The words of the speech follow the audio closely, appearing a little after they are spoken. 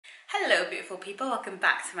Hello beautiful people, welcome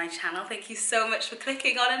back to my channel. Thank you so much for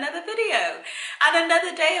clicking on another video and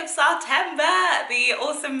another day of September, the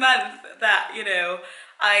awesome month that,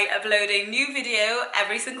 I upload a new video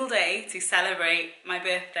every single day to celebrate my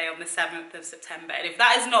birthday on the 7th of September. And if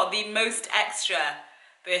that is not the most extra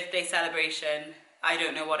birthday celebration, I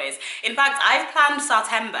don't know what is. In fact, I've planned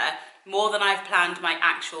September more than I've planned my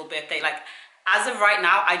actual birthday. Like, as of right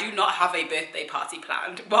now, I do not have a birthday party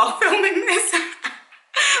planned while filming this.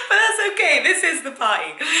 But that's okay, this is the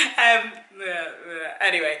party.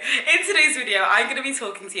 Anyway, in today's video, I'm going to be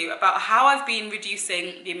talking to you about how I've been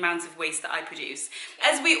reducing the amount of waste that I produce.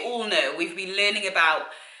 As we all know, we've been learning about,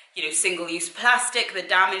 single-use plastic, the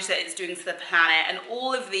damage that it's doing to the planet, and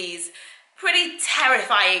all of these pretty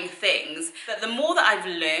terrifying things. But the more that I've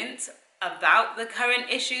learnt about the current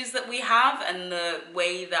issues that we have and the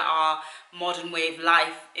way that our modern way of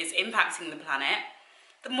life is impacting the planet,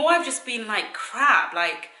 the more I've just been like, crap,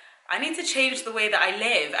 like, I need to change the way that I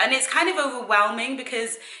live. And it's kind of overwhelming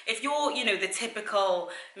because if you're, the typical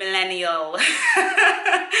millennial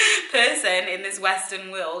person in this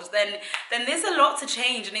Western world, then there's a lot to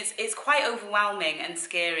change, and it's quite overwhelming and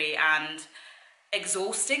scary and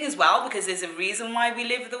exhausting as well, because there's a reason why we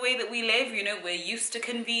live the way that we live. We're used to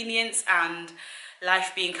convenience and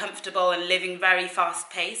life being comfortable and living very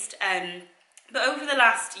fast-paced. But over the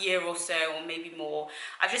last year or so, or maybe more,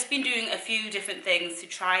 I've just been doing a few different things to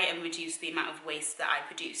try and reduce the amount of waste that I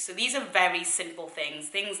produce. So these are very simple things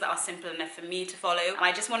that are simple enough for me to follow. And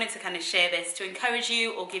I just wanted to kind of share this to encourage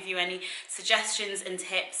you or give you any suggestions and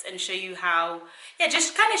tips and show you how,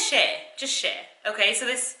 just kind of share. Okay, so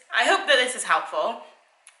I hope that this is helpful.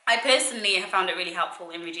 I personally have found it really helpful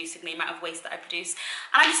in reducing the amount of waste that I produce.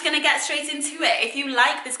 And I'm just going to get straight into it. If you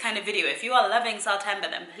like this kind of video, if you are loving September,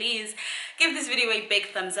 then please give this video a big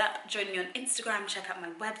thumbs up. Join me on Instagram, check out my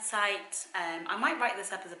website. I might write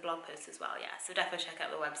this up as a blog post as well, so definitely check out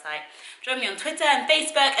the website. Join me on Twitter and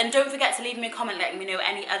Facebook, and don't forget to leave me a comment letting me know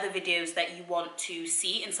any other videos that you want to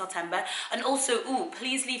see in September. And also,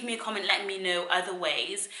 please leave me a comment letting me know other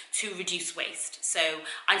ways to reduce waste. So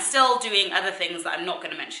I'm still doing other things that I'm not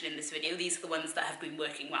going to mention in this video. These are the ones that have been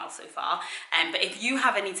working well so far. But if you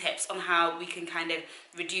have any tips on how we can kind of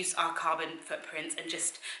reduce our carbon footprint and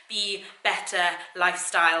just be better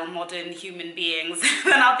lifestyle modern human beings,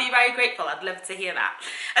 then I'll be very grateful. I'd love to hear that.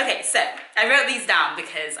 Okay, so I wrote these down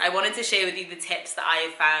because I wanted to share with you the tips that I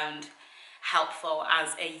have found helpful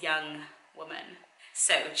as a young woman.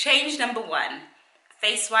 So change number 1,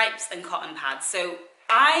 face wipes and cotton pads. So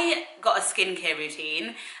I got a skincare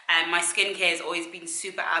routine, and my skincare has always been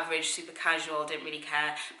super average, super casual, didn't really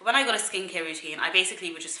care. But when I got a skincare routine, I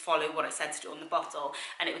basically would just follow what it said to do on the bottle,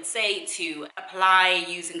 and it would say to apply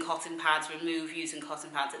using cotton pads, remove using cotton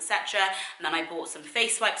pads, etc. And then I bought some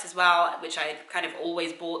face wipes as well, which I kind of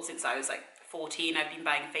always bought since I was like 14. I've been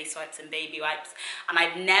buying face wipes and baby wipes, and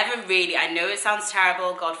I'd never really, I know it sounds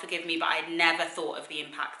terrible, God forgive me, but I'd never thought of the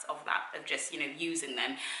impact of that, of just, using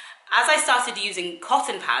them. As I started using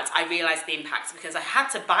cotton pads, I realized the impact because I had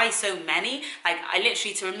to buy so many. Like, I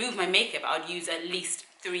literally, to remove my makeup, I would use at least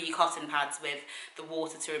 3 cotton pads with the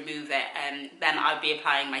water to remove it, and then I'd be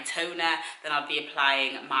applying my toner, then I'd be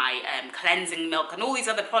applying my cleansing milk and all these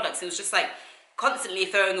other products. It was just like constantly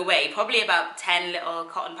throwing away probably about 10 little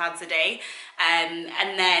cotton pads a day, and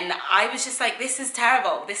then I was just like, this is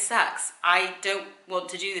terrible, this sucks, I don't want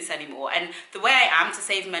to do this anymore. And the way I am to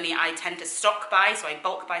save money, I tend to stock buy, so I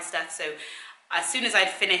bulk buy stuff. So as soon as I'd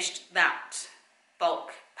finished that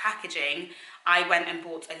bulk packaging, I went and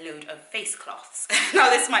bought a load of face cloths. Now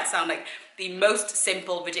this might sound like the most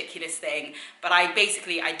simple, ridiculous thing, but I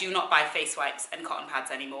do not buy face wipes and cotton pads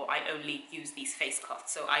anymore. I only use these face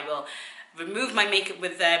cloths. So I will remove my makeup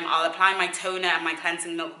with them, I'll apply my toner and my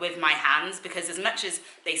cleansing milk with my hands, because as much as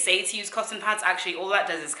they say to use cotton pads, actually all that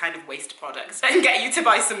does is kind of waste products and get you to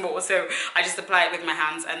buy some more. So I just apply it with my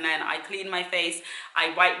hands, and then I clean my face,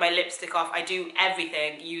 I wipe my lipstick off, I do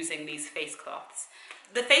everything using these face cloths.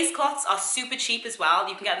 The face cloths are super cheap as well.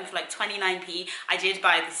 You can get them for like 29p. I did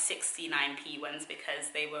buy the 69p ones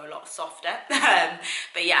because they were a lot softer.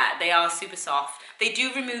 But yeah, they are super soft. They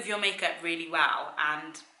do remove your makeup really well,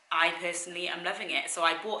 and I personally am loving it. So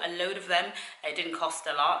I bought a load of them. It didn't cost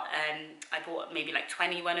a lot. I bought maybe like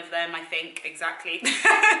 21 of them, I think, exactly,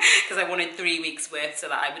 because I wanted 3 weeks worth so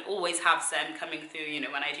that I would always have some coming through,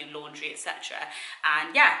 when I do laundry, etc.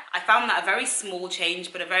 And yeah, I found that a very small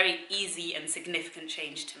change, but a very easy and significant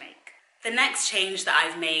change to make. The next change that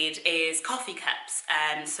I've made is coffee cups.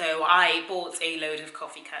 So I bought a load of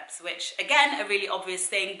coffee cups, which again, a really obvious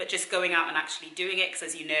thing, but just going out and actually doing it, because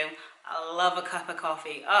as you know, I love a cup of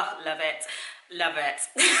coffee. Oh, love it. Love it.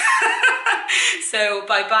 So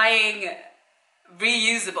by buying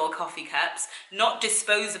reusable coffee cups, not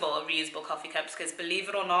disposable or reusable coffee cups, because believe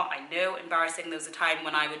it or not, I know, embarrassing, there was a time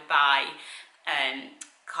when I would buy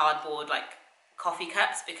cardboard like coffee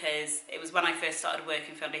cups, because it was when I first started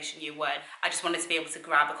working Foundation Year 1. I just wanted to be able to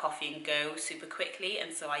grab a coffee and go super quickly,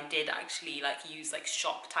 and so I did actually like use like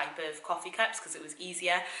shop type of coffee cups because it was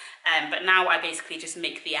easier. But now I basically just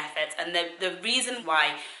make the effort, and the reason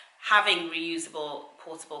why having reusable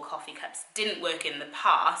portable coffee cups didn't work in the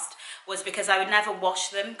past was because I would never wash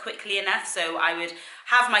them quickly enough. So I would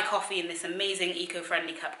have my coffee in this amazing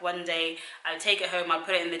eco-friendly cup one day, I would take it home, I'd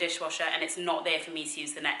put it in the dishwasher, and it's not there for me to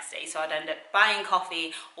use the next day. So I'd end up buying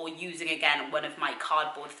coffee or using again one of my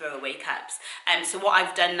cardboard throwaway cups. So what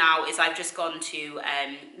I've done now is I've just gone to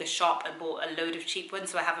the shop and bought a load of cheap ones.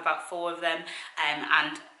 So I have about 4 of them,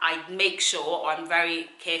 and I make sure, or I'm very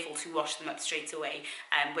careful to wash them up straight away,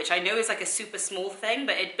 which I know is like a super small thing,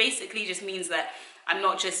 but it basically just means that I'm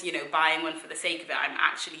not just, you know, buying one for the sake of it. I'm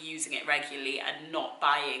actually using it regularly and not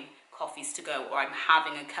buying coffees to go, or I'm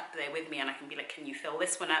having a cup there with me and I can be like, can you fill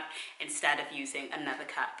this one up, instead of using another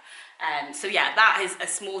cup. So yeah, that is a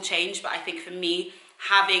small change, but I think for me,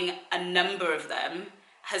 having a number of them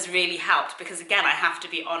has really helped, because again, I have to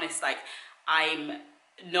be honest, like, I'm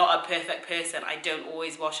not a perfect person. I don't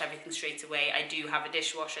always wash everything straight away. I do have a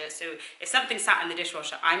dishwasher, so if something sat in the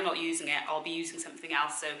dishwasher, I'm not using it, I'll be using something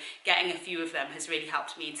else. So getting a few of them has really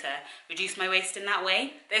helped me to reduce my waste in that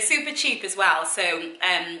way. They're super cheap as well, so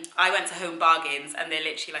I went to Home Bargains and they're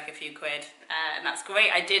literally like a few quid, and that's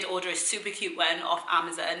great. I did order a super cute one off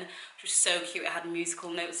Amazon, which was so cute. It had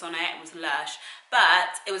musical notes on it, it was lush,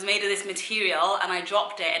 but it was made of this material and I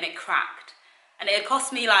dropped it and it cracked, and it had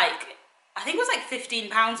cost me like, I think it was like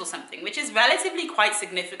 £15 or something, which is relatively quite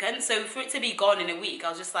significant. So for it to be gone in a week, I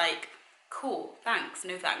was just like, cool, thanks,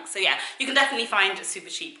 no thanks. So yeah, you can definitely find super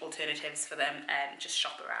cheap alternatives for them and just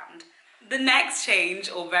shop around. The next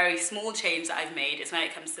change, or very small change that I've made, is when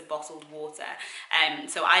it comes to bottled water.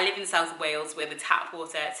 So I live in South Wales where the tap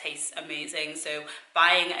water tastes amazing. So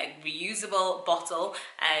buying a reusable bottle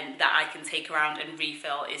that I can take around and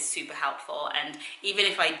refill is super helpful. And even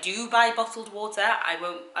if I do buy bottled water, I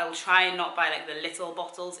will try and not buy like the little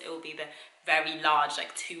bottles. It will be the very large,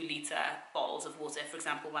 like 2-litre bottles of water, for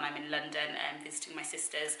example, when I'm in London and visiting my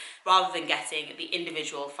sisters, rather than getting the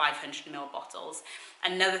individual 500ml bottles.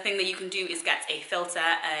 Another thing that you can do is get a filter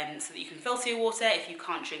so that you can filter your water if you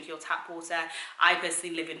can't drink your tap water. I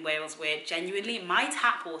personally live in Wales where genuinely my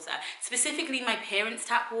tap water, specifically my parents'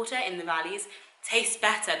 tap water in the valleys, tastes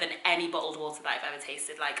better than any bottled water that I've ever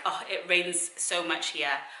tasted. Like, oh, it rains so much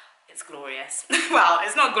here. It's glorious. Well,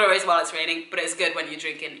 it's not glorious while it's raining, but it's good when you're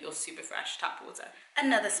drinking your super fresh tap water.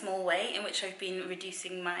 Another small way in which I've been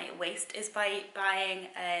reducing my waste is by buying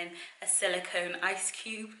a silicone ice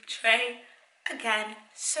cube tray. Again,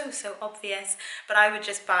 so obvious, but I would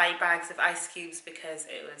just buy bags of ice cubes because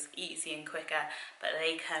it was easy and quicker, but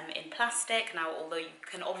they come in plastic. Now, although you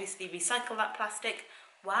can obviously recycle that plastic,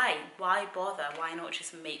 why bother? Why not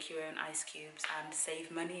just make your own ice cubes and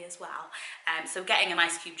save money as well? So getting an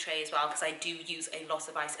ice cube tray as well, because I do use a lot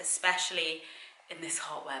of ice, especially in this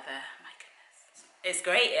hot weather. My goodness, it's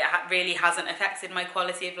great. It really hasn't affected my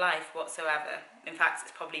quality of life whatsoever. In fact,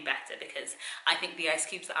 it's probably better, because I think the ice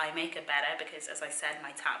cubes that I make are better, because as I said,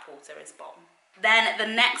 my tap water is bomb. Then the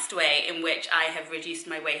next way in which I have reduced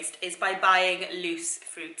my waste is by buying loose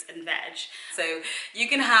fruit and veg. So you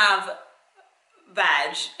can have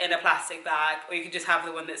veg in a plastic bag, or you can just have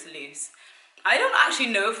the one that's loose. I don't actually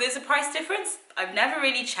know if there's a price difference. I've never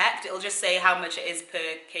really checked. It'll just say how much it is per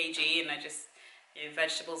kg, and I just, you know,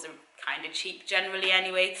 vegetables are kind of cheap generally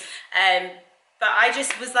anyway. But I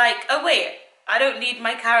just was like, oh wait, I don't need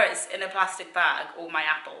my carrots in a plastic bag, or my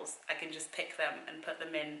apples. I can just pick them and put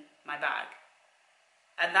them in my bag.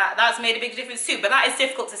 And that's made a big difference too, but that is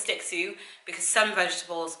difficult to stick to because some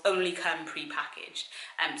vegetables only come pre-packaged.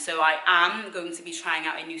 So I am going to be trying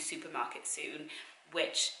out a new supermarket soon,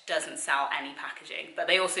 which doesn't sell any packaging, but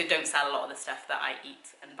they also don't sell a lot of the stuff that I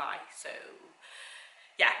eat and buy. So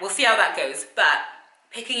yeah, we'll see how that goes. But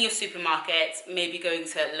picking your supermarket, maybe going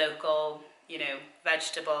to local, you know,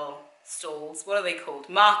 vegetable stalls, what are they called?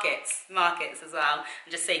 Markets as well,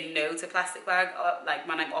 and just saying no to plastic bag. Like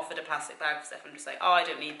when I'm offered a plastic bag for stuff, I'm just like, oh, I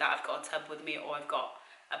don't need that, I've got a tub with me, or I've got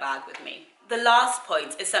a bag with me. The last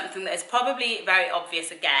point is something that is probably very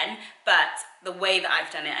obvious again, but the way that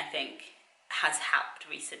I've done it, I think, has helped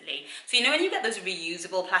recently. So you know when you get those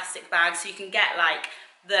reusable plastic bags, so you can get like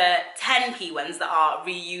the 10p ones that are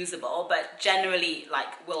reusable but generally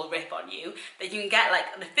like will rip on you, but you can get like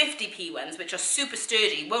the 50p ones which are super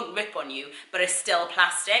sturdy, won't rip on you, but are still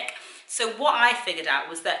plastic. So what I figured out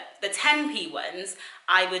was that the 10p ones,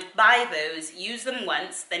 I would buy those, use them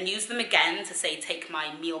once, then use them again to say take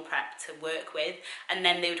my meal prep to work with, and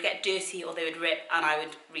then they would get dirty or they would rip and I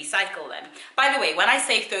would recycle them. By the way, when I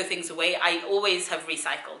say throw things away, I always have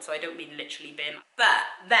recycled, so I don't mean literally bin. But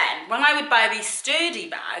then, when I would buy these sturdy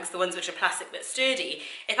bags, the ones which are plastic but sturdy,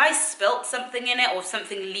 if I spilt something in it or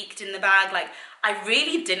something leaked in the bag, like, I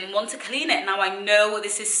really didn't want to clean it. Now I know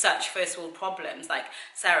this is such first world problems. Like,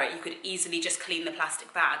 Sarah, you could easily just clean the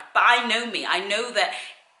plastic bag. But I know me. I know that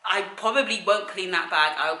I probably won't clean that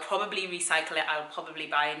bag. I'll probably recycle it. I'll probably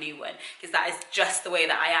buy a new one. Because that is just the way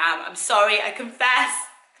that I am. I'm sorry, I confess.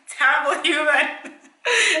 Terrible human.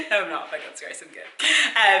 No, I'm not. By God's grace, I'm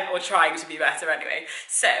good. Or trying to be better anyway.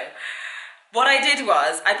 So, what I did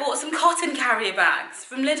was, I bought some cotton carrier bags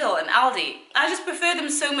from Lidl and Aldi. I just prefer them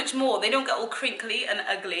so much more. They don't get all crinkly and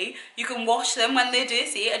ugly. You can wash them when they're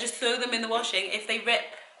dirty. I just throw them in the washing. If they rip,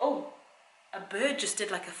 oh, a bird just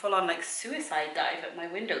did like a full-on like suicide dive at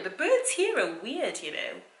my window. The birds here are weird, you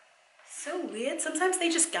know. So weird. Sometimes they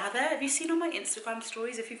just gather. Have you seen on my Instagram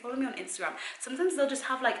stories? If you follow me on Instagram, sometimes they'll just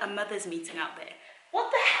have like a mother's meeting out there.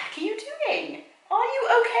 What the heck are you doing? Are you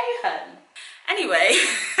okay, hun? Anyway.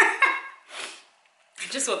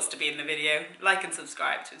 Just wants to be in the video. Like and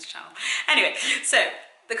subscribe to his channel. Anyway, so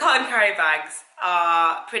the cotton carry bags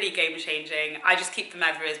are pretty game changing. I just keep them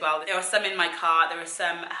everywhere as well. There are some in my car, there are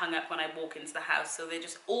some hung up when I walk into the house, so they're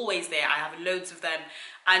just always there. I have loads of them,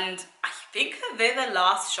 and I think that they're the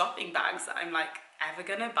last shopping bags that I'm like ever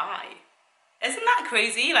gonna buy. Isn't that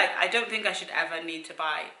crazy? Like, I don't think I should ever need to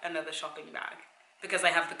buy another shopping bag because I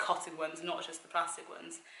have the cotton ones, not just the plastic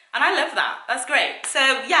ones. And I love that. That's great. So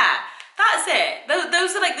yeah, that's it.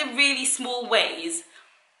 Those are like the really small ways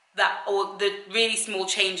that, or the really small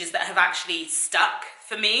changes that have actually stuck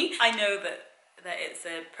for me. I know that it's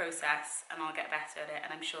a process and I'll get better at it,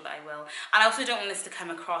 and I'm sure that I will. And I also don't want this to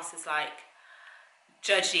come across as like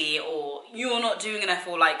judgy or you're not doing enough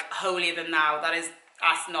or like holier than thou.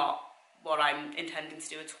 That's not what I'm intending to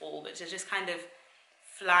do at all, but to just kind of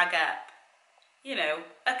flag up, you know,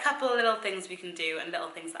 a couple of little things we can do and little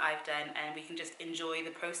things that I've done, and we can just enjoy the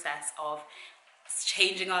process of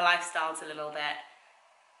changing our lifestyles a little bit.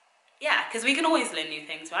 Yeah, because we can always learn new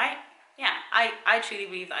things, right? Yeah, I truly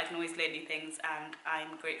believe that I can always learn new things, and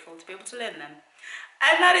I'm grateful to be able to learn them.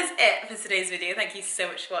 And that is it for today's video. Thank you so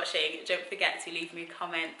much for watching. Don't forget to leave me a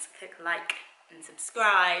comment, click like and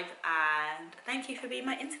subscribe, and thank you for being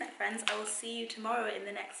my internet friends. I will see you tomorrow in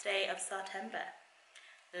the next day of September.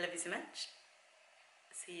 Love you so much.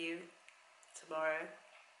 See you tomorrow.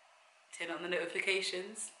 Turn on the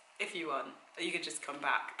notifications if you want, or you could just come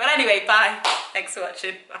back. But anyway, bye. Thanks for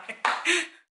watching. Bye.